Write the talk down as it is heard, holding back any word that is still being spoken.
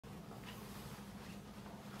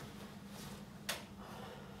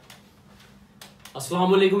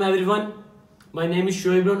Assalamu alaikum everyone. My name is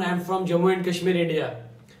Shoaib and I am from Jammu and Kashmir, India.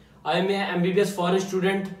 I am a MBBS foreign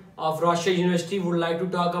student of Russia University. Would like to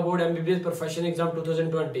talk about MBBS profession exam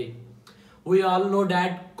 2020. We all know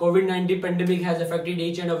that COVID-19 pandemic has affected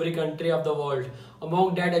each and every country of the world.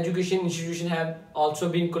 Among that, education institutions have also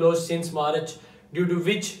been closed since March, due to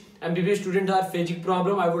which MBBS students are facing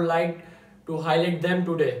problem. I would like to highlight them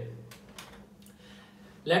today.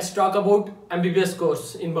 Let's talk about MBBS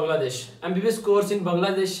course in Bangladesh. MBBS course in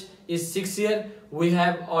Bangladesh is 6 years. We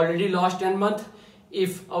have already lost 10 months.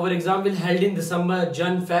 If our exam will held in December,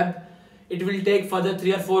 Jan, Feb, it will take further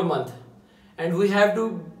 3 or 4 months. And we have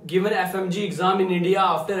to give an FMG exam in India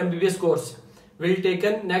after MBBS course. Will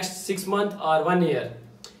taken next 6 months or 1 year.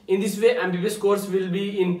 In this way, MBBS course will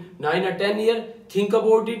be in 9 or 10 years. Think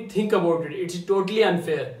about it. It's totally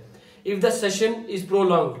unfair. If the session is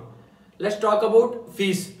prolonged, let's talk about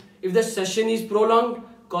fees. If the session is prolonged,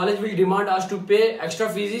 college will demand us to pay extra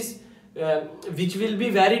fees, which will be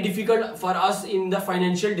very difficult for us in the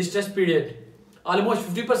financial distress period. Almost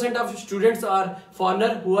 50% of students are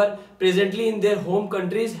foreigners who are presently in their home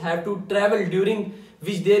countries, have to travel, during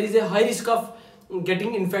which there is a high risk of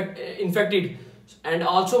getting infected, and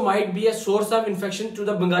also might be a source of infection to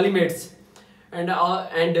the Bengali mates. And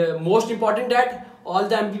most important, that all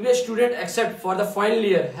the MBBS students except for the final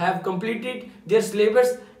year have completed their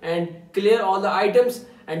syllabus and clear all the items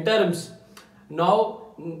and terms.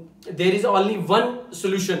 Now there is only one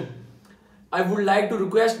solution. I would like to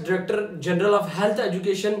request Director General of Health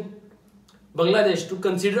Education Bangladesh to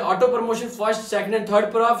consider auto promotion first, second and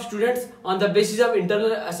third prof students on the basis of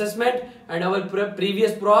internal assessment and our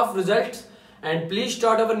previous prof results, and please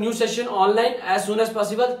start our new session online as soon as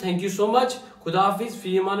possible. Thank you so much. Khuda Hafiz,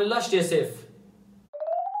 Fi Amanullah, stay safe.